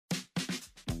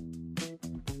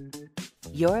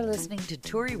You're listening to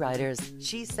Turi Writer's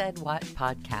She Said What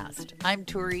podcast. I'm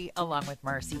Turi along with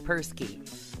Marcy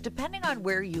Persky. Depending on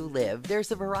where you live,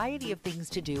 there's a variety of things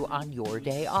to do on your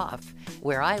day off.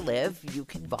 Where I live, you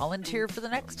can volunteer for the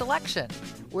next election.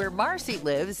 Where Marcy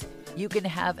lives, you can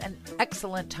have an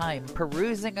excellent time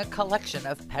perusing a collection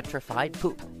of petrified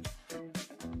poop.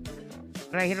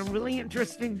 I had a really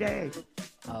interesting day.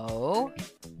 Oh?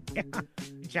 Yeah.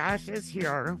 Josh is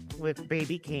here with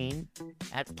baby Kane.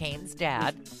 That's Kane's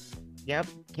dad. Yep,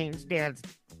 Kane's dad's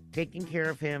taking care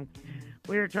of him.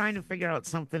 We were trying to figure out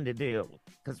something to do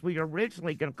because we were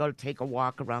originally going to go take a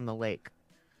walk around the lake.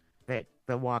 The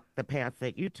path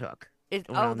that you took.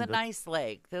 The nice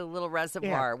lake, the little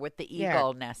reservoir with the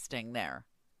eagle nesting there.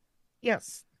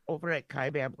 Yes, over at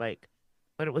Kaibab Lake.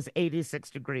 But it was 86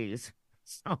 degrees.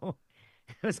 So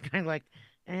it was kind of like,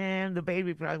 and the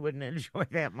baby probably wouldn't enjoy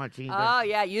that much either. Oh,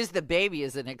 yeah, use the baby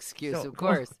as an excuse, of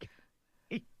course.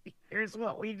 Here's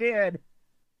what we did.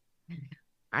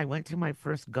 I went to my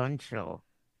first gun show.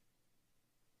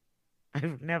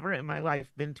 I've never in my life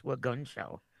been to a gun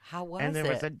show. How was it? And there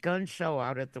was a gun show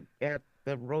out at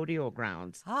the rodeo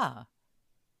grounds. Ah.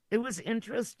 It was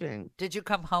interesting. Did you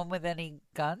come home with any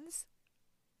guns?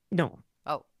 No.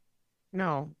 Oh.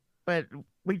 No, but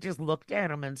we just looked at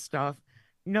them and stuff.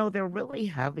 No, they're really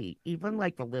heavy. Even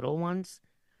like the little ones,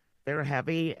 they're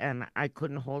heavy, and I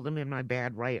couldn't hold them in my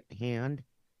bad right hand,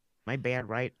 my bad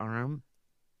right arm.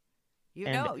 You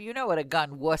know what a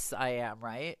gun wuss I am,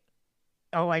 right?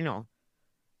 Oh, I know.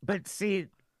 But see,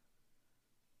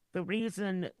 the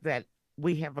reason that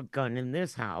we have a gun in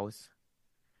this house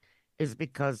is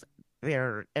because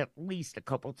there, at least a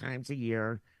couple times a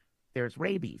year, there's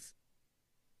rabies.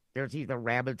 There's either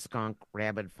rabid skunk,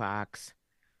 rabid fox,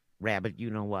 rabid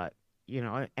you-know-what,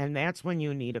 and that's when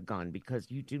you need a gun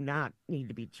because you do not need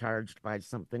to be charged by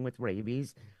something with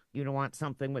rabies. You don't want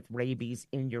something with rabies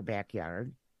in your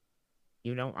backyard.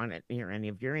 You don't want it near any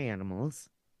of your animals.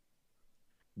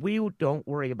 We don't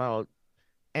worry about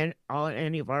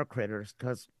any of our critters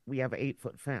because we have an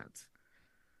 8-foot fence.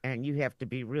 And you have to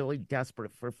be really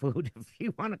desperate for food if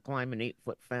you want to climb an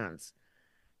 8-foot fence.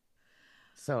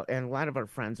 So, and a lot of our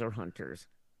friends are hunters.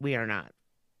 We are not.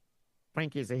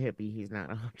 Frankie's a hippie. He's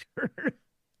not a hunter.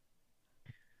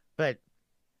 But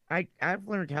I've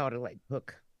learned how to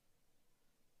cook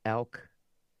elk.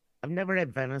 I've never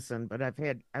had venison, but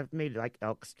I've made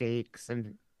elk steaks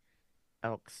and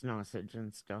elk sausage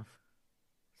and stuff.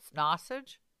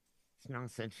 Sausage?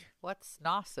 Sausage. What's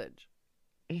sausage?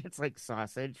 It's like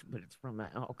sausage, but it's from the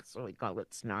elk, so we call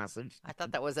it sausage. I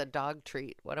thought that was a dog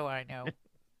treat. What do I know?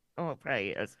 Oh, it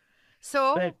probably is.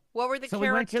 So, what were the characters? So we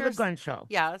went to the gun show.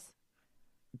 Yes.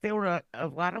 There were a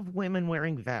lot of women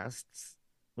wearing vests,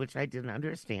 which I didn't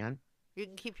understand. You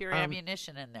can keep your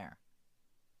ammunition in there.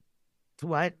 To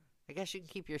what? I guess you can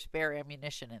keep your spare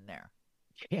ammunition in there.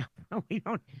 Yeah, we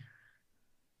don't.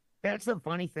 That's the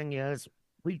funny thing is,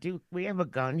 we have a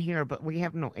gun here, but we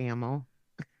have no ammo.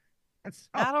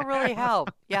 That'll really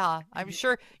help. Yeah, I'm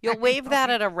sure you'll wave that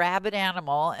at a rabid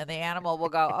animal, and the animal will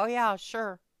go, "Oh yeah,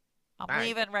 sure, I'm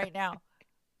leaving right now."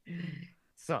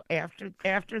 So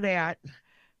after that,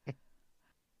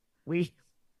 we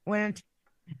went.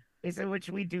 They said, "What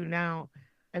should we do now?"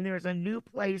 And there's a new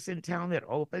place in town that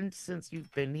opened since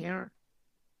you've been here,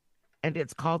 and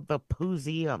it's called the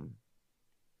Pooseum,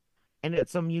 and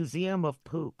it's a museum of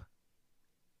poop.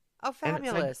 Oh,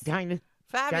 fabulous! And it's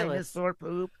fabulous dinosaur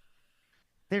poop.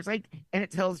 There's and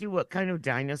it tells you what kind of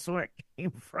dinosaur it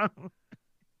came from.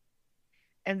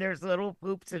 And there's little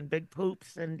poops and big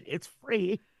poops, and it's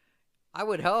free. I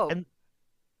would hope.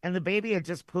 And the baby had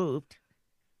just pooped.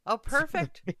 Oh,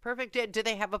 perfect. Perfect. Do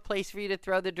they have a place for you to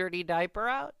throw the dirty diaper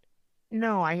out?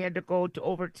 No, I had to go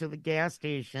over to the gas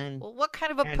station. Well, what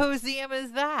kind of a museum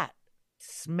is that?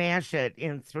 Smash it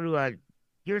in through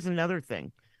here's another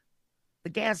thing. The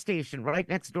gas station right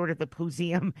next door to the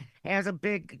museum has a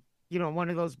big, one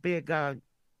of those big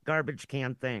garbage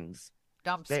can things.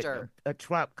 Dumpster. A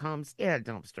truck comes. Yeah,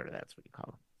 dumpster. That's what you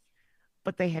call it.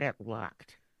 But they had it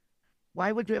locked.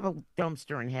 Why would you have a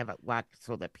dumpster and have it locked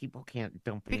so that people can't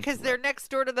dump it? Because they're next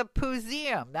door to the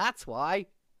museum. That's why.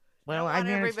 Well, I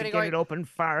managed to get it open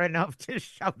far enough to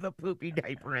shove the poopy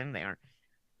diaper in there.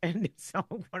 And so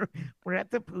we're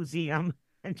at the museum,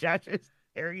 and Josh is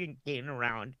carrying Kane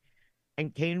around.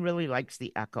 And Kane really likes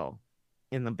the echo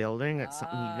in the building. It's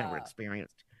something he's never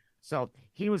experienced. So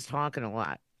he was talking a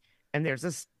lot. And there's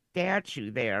a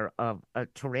statue there of a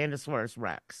Tyrannosaurus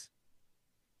Rex.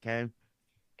 Okay?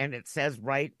 And it says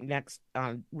right next,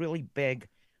 really big,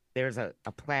 there's a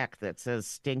plaque that says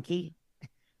Stinky.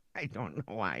 I don't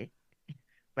know why.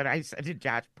 But I said to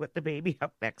Josh, put the baby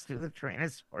up next to the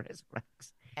Tyrannosaurus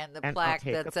Rex, And the and I'll plaque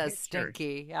take a that says picture.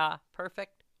 stinky. Yeah,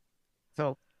 perfect.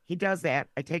 So he does that.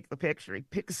 I take the picture. He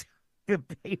picks the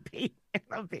baby, and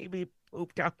the baby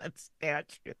pooped on that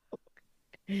statue.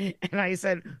 And I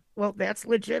said, "Well, that's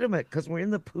legitimate because we're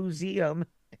in the museum."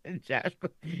 And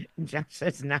Josh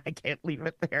says, "No, I can't leave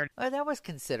it there." Oh, that was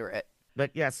considerate.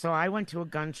 But yeah, so I went to a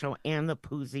gun show and the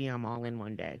museum all in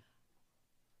one day.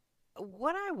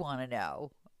 What I want to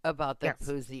know about the Yes,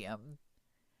 museum,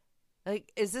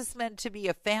 like, is this meant to be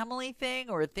a family thing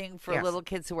or a thing for yes. little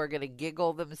kids who are going to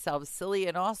giggle themselves silly?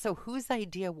 And also, whose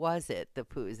idea was it, the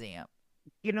museum?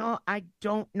 I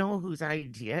don't know whose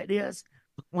idea it is.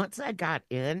 But once I got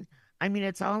in, I mean,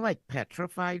 it's all like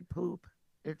petrified poop.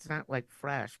 It's not like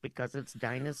fresh because it's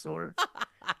dinosaur,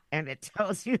 and it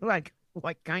tells you like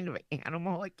what kind of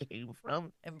animal it came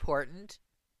from. Important.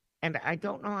 And I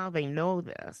don't know how they know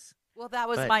this, Well, that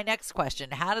was but my next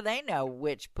question. How do they know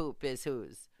which poop is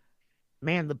whose?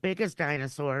 man, the biggest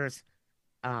dinosaurs,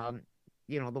 um,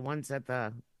 the ones at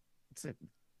it's at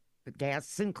the gas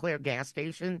Sinclair gas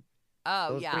station,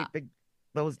 Oh, those yeah. great big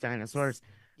those dinosaurs,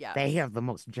 they Yes. have the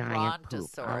most giant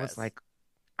poop. I was Brontosaurus. like,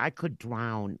 I could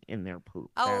drown in their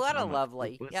poop. Oh, That's what how a much poop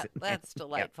lovely. was Yep, in there. that's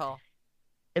Yeah. delightful.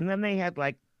 And then they had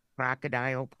like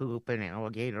crocodile poop and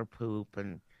alligator poop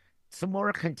and some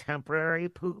more contemporary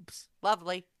poops.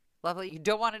 Lovely. Lovely. You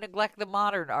don't want to neglect the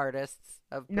modern artists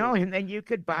of No, poop. and then you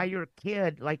could buy your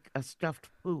kid like a stuffed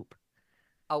poop,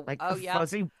 Oh, like oh the yeah.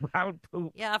 fuzzy brown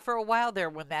poop. Yeah, for a while there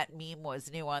when that meme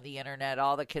was new on the internet,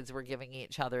 all the kids were giving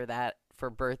each other that for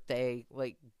birthday,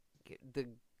 like the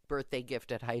birthday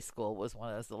gift at high school was one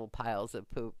of those little piles of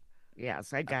poop.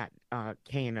 Yes, I Uh, got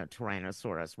Kane a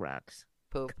Tyrannosaurus Rex.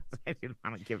 Poop. I didn't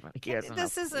want to give him. He And has enough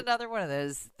this is poop. another one of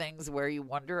those things where you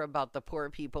wonder about the poor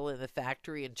people in the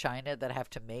factory in China that have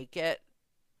to make it.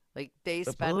 Like they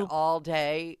The spend poop? all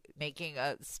day making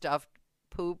a stuffed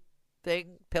poop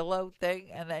thing, pillow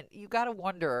thing, and then you got to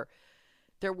wonder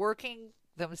they're working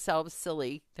themselves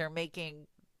silly. They're making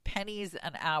pennies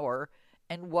an hour,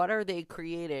 and what are they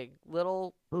creating?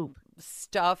 Little Poop.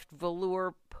 stuffed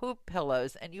velour poop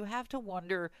pillows, and you have to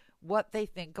wonder what they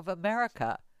think of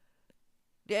America.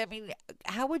 I mean,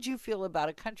 how would you feel about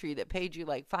a country that paid you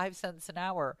like 5 cents an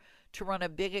hour to run a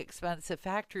big, expensive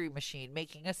factory machine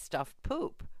making a stuffed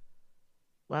poop?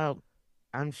 Well,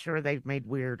 I'm sure they've made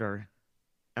weirder,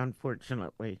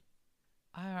 unfortunately.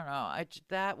 I don't know.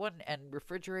 That one and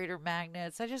refrigerator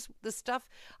magnets. The stuff.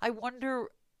 I wonder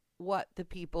what the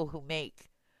people who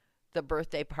make the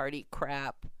birthday party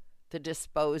crap, the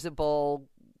disposable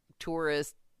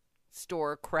tourist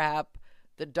store crap,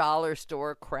 the dollar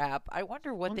store crap. I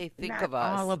wonder what Well, they think not of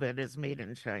all us. of it is made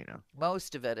in China.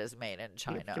 Most of it is made in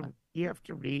You have China. to you have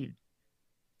to read.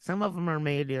 Some of them are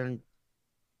made in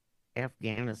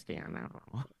Afghanistan. I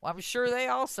don't know. Well, I'm sure they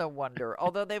also wonder,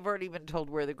 although they've already been told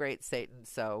we're the great Satan,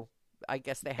 so I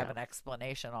guess they have Yeah. an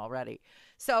explanation already.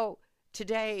 So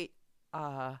today,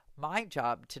 my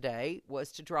job today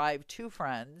was to drive two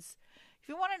friends. If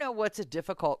you want to know what's a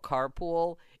difficult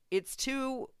carpool, it's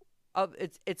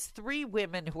three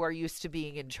women who are used to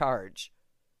being in charge.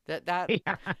 That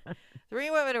Yeah. three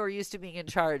women who are used to being in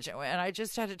charge, and I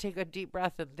just had to take a deep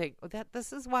breath and think that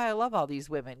this is why I love all these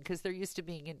women because they're used to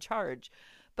being in charge.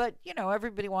 But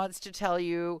everybody wants to tell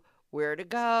you where to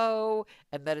go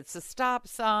and that it's a stop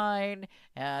sign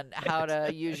and how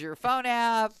to use your phone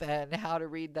app and how to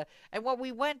read the. And what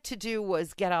we went to do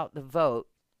was get out the vote,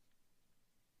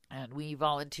 and we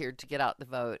volunteered to get out the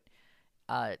vote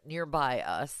nearby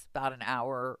us, about an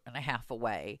hour and a half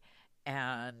away.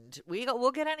 And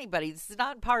we'll get anybody. This is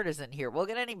not partisan here. We'll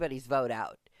get anybody's vote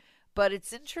out. But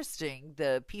it's interesting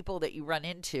the people that you run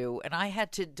into, and I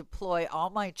had to deploy all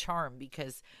my charm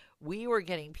because we were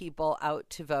getting people out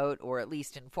to vote, or at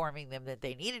least informing them that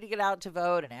they needed to get out to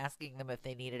vote and asking them if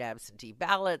they needed absentee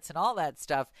ballots and all that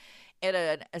stuff at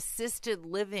an assisted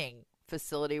living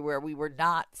facility where we were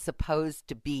not supposed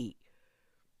to be.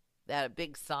 That a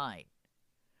big sign.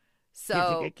 Did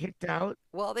you So, get kicked out?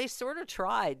 well, they sort of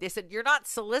tried. They said, "You're not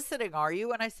soliciting, are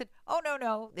you?" And I said, "Oh, no,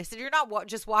 no." They said, "You're not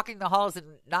just walking the halls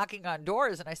and knocking on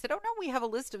doors." And I said, "Oh, no, we have a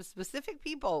list of specific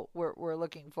people we're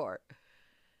looking for."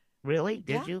 Really?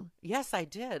 Yeah. Did you? Yes, I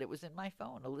did. It was in my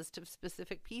phone, a list of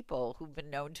specific people who've been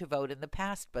known to vote in the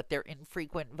past, but they're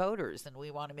infrequent voters, and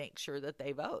we want to make sure that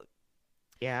they vote.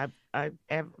 Yeah, I've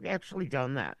actually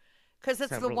done that Because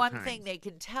that's the several one thing times. they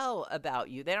can tell about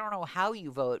you. They don't know how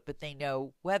you vote, but they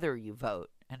know whether you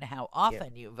vote and how Yeah.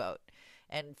 often you vote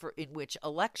and for in which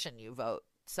election you vote.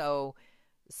 So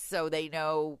they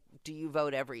know, do you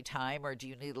vote every time or do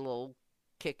you need a little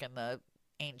kick in the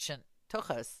ancient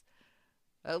tuchus?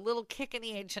 A little kick in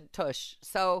the ancient tush.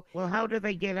 So, Well, how do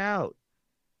they get out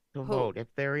to who? vote if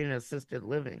they're in assisted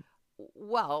living?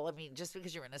 Well, I mean, just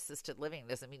because you're in assisted living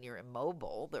doesn't mean you're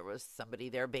immobile. There was somebody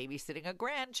there babysitting a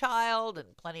grandchild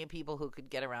and plenty of people who could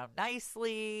get around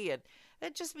nicely. And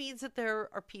it just means that there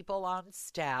are people on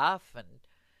staff and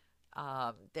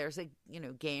there's a,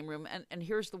 game room. And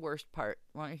here's the worst part.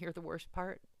 Want to hear the worst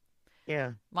part?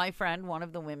 Yeah. My friend, one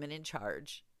of the women in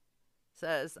charge,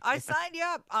 says, I signed you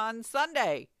up on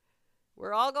Sunday.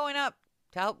 We're all going up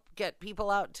to help get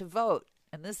people out to vote.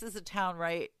 And this is a town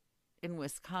right in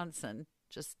Wisconsin,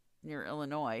 just near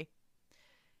Illinois.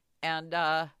 And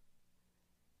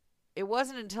it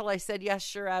wasn't until I said, yes,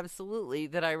 sure, absolutely,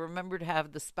 that I remembered to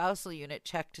have the spousal unit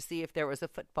check to see if there was a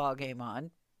football game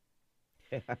on.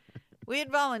 We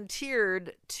had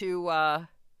volunteered to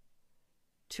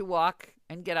walk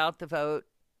and get out the vote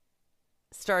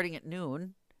starting at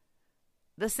noon,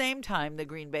 the same time the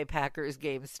Green Bay Packers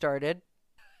game started.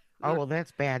 Oh, well,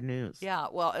 that's bad news. Yeah,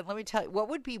 well, and let me tell you, what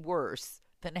would be worse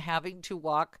than having to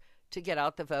walk to get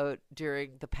out the vote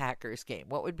during the Packers game?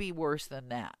 What would be worse than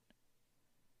that?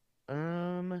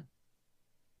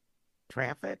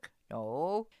 Traffic?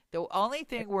 No. The only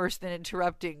thing worse than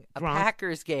interrupting a Drunk.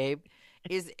 Packers game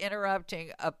is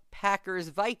interrupting a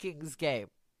Packers-Vikings game.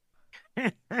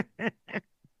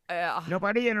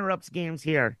 Nobody interrupts games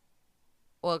here.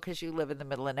 Well, because you live in the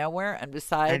middle of nowhere, and I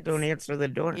besides, don't answer the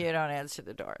door. you don't answer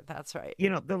the door. That's right.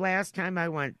 The last time I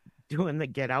went doing the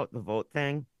get out the vote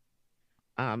thing,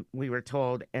 we were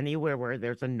told anywhere where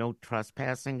there's a no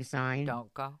trespassing sign,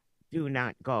 Don't go. do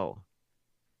not go.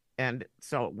 And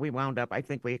so we wound up, I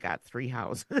think we got 3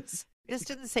 houses. This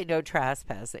didn't say no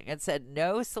trespassing. It said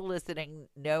no soliciting,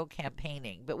 no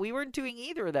campaigning. But we weren't doing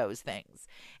either of those things.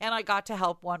 And I got to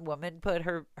help one woman put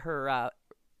her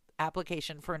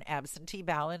application for an absentee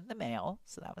ballot in the mail.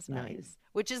 So that was nice.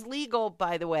 Which is legal,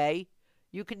 by the way.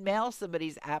 You can mail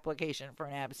somebody's application for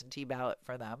an absentee ballot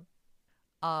for them.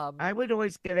 I would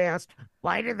always get asked,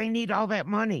 why do they need all that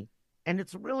money? And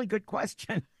it's a really good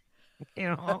question.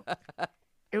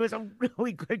 It was a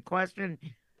really good question.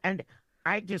 And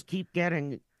I just keep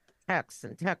getting texts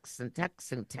and texts and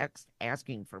texts and texts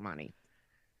asking for money.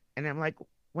 And I'm like,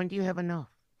 when do you have enough?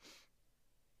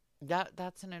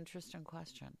 That's an interesting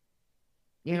question.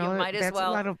 That's a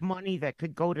lot of money that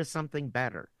could go to something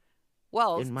better.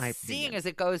 Well, in my seeing opinion. as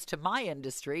it goes to my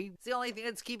industry, it's the only thing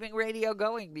that's keeping radio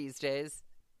going these days.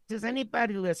 Does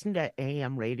anybody listen to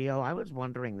AM radio? I was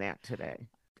wondering that today.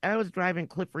 I was driving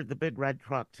Clifford the Big Red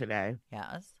Truck today.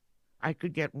 Yes. I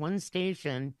could get one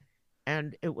station,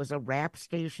 and it was a rap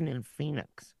station in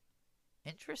Phoenix.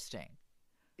 Interesting.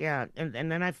 Yeah, and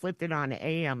then I flipped it on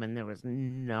AM, and there was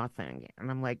nothing. And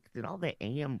I'm like, did all the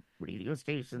AM radio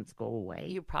stations go away?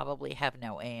 You probably have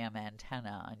no AM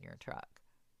antenna on your truck.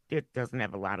 It doesn't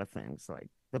have a lot of things, like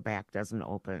the back doesn't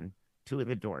open, 2 of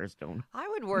the doors don't. I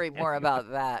would worry more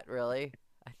about that, really,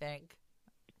 I think.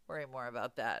 Worry more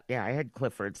about that. Yeah, I had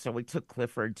Clifford, so we took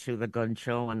Clifford to the gun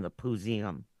show and the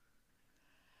Museum.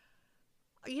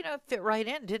 It fit right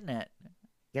in, didn't it?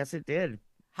 Yes, it did.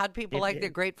 How'd people It like did. the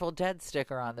Grateful Dead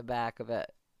sticker on the back of it?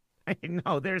 I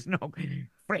know, there's no...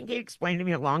 Frankie explained to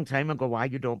me a long time ago why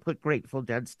you don't put Grateful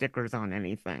Dead stickers on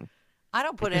anything. I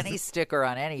don't put any sticker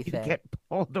on You anything. get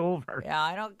pulled over. Yeah,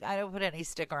 I don't put any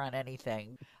sticker on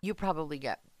anything. You probably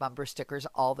get bumper stickers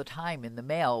all the time in the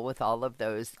mail with all of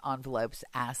those envelopes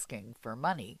asking for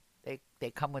money.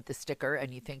 They come with the sticker,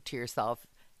 and you think to yourself,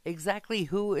 exactly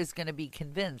who is going to be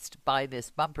convinced by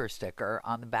this bumper sticker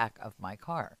on the back of my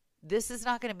car? This is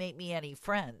not going to make me any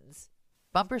friends.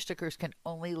 Bumper stickers can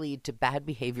only lead to bad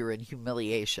behavior and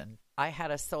humiliation. I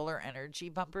had a solar energy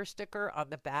bumper sticker on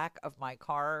the back of my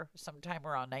car sometime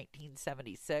around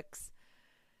 1976.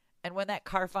 And when that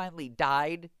car finally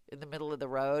died in the middle of the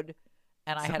road,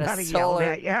 and I Somebody yelled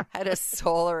at ya. had a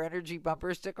solar energy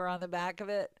bumper sticker on the back of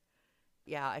it,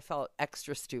 yeah, I felt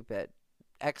extra stupid,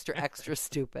 extra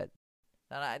stupid.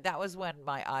 And that was when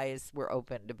my eyes were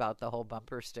opened about the whole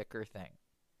bumper sticker thing.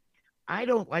 I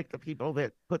don't like the people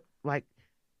that put, like,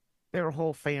 their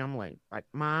whole family, like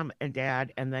mom and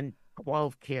dad, and then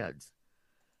 12 kids.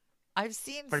 I've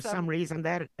seen For some reason,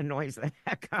 that annoys the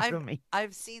heck out of me.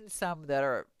 I've seen some that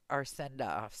are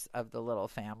send-offs of the little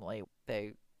family.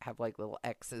 They have like little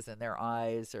X's in their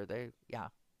eyes, or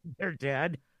They're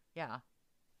dead. yeah.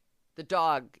 The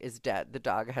dog is dead. The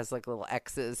dog has like little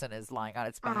X's and is lying on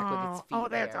its back with its feet. Oh,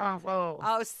 that's there. awful.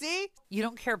 Oh, see? You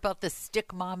don't care about the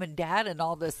stick mom and dad and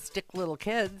all the stick little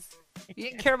kids. You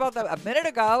didn't care about a minute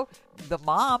ago. The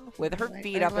mom with her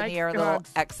feet up in the air, and little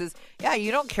X's. Yeah,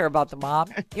 you don't care about the mom.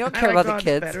 You don't care about the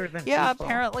kids. Yeah, people.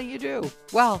 Apparently you do.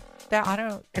 Well,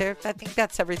 I think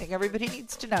that's everything everybody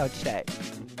needs to know today.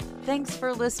 Thanks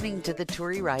for listening to the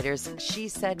Turi Writers She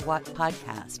Said What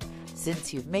podcast.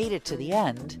 Since you've made it to the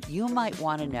end, you might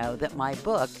want to know that my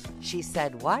book, She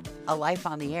Said What? A Life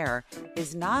on the Air,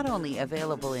 is not only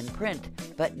available in print,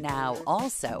 but now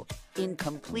also in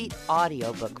complete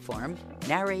audiobook form,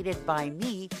 narrated by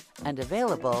me and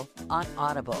available on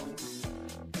Audible.